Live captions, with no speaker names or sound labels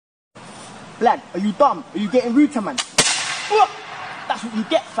Blood, are you dumb? Are you getting rude to man? That's what you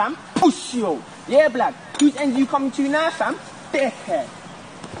get, fam. Push you. Yeah, blood. Whose end are you coming to now, fam? Dickhead.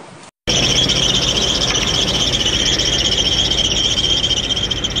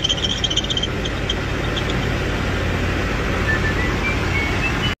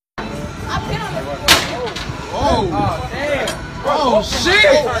 Oh, damn. Oh,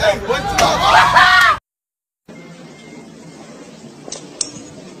 shit.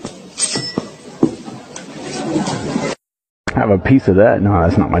 Have a piece of that? No,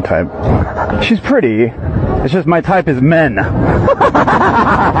 that's not my type. She's pretty. It's just my type is men.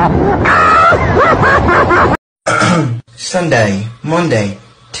 Sunday, Monday,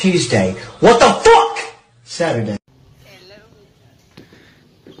 Tuesday. What the fuck? Saturday.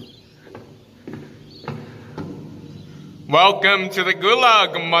 Welcome to the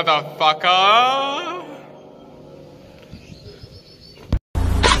gulag, motherfucker.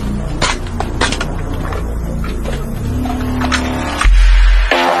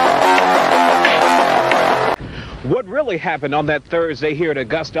 What really happened on that Thursday here at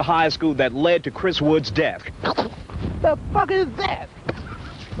Augusta High School that led to Chris Wood's death? The fuck is that?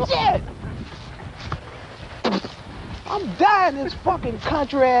 Shit! I'm dying in this fucking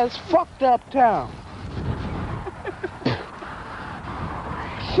country-ass fucked up town.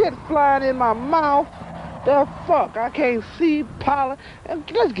 Shit flying in my mouth. The fuck? I can't see pollen.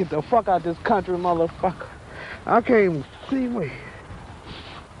 Let's get the fuck out this country, motherfucker. I can't even see me.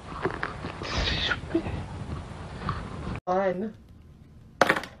 Fun.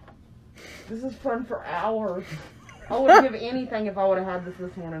 This is fun for hours. I wouldn't give anything if I would have had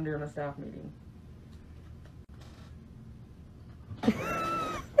this morning during a staff meeting.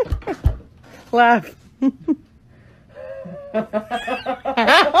 Laugh.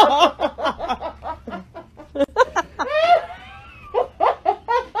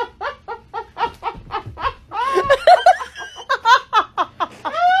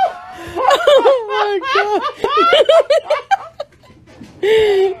 Oh my god.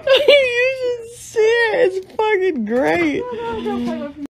 You should see it. It's fucking great.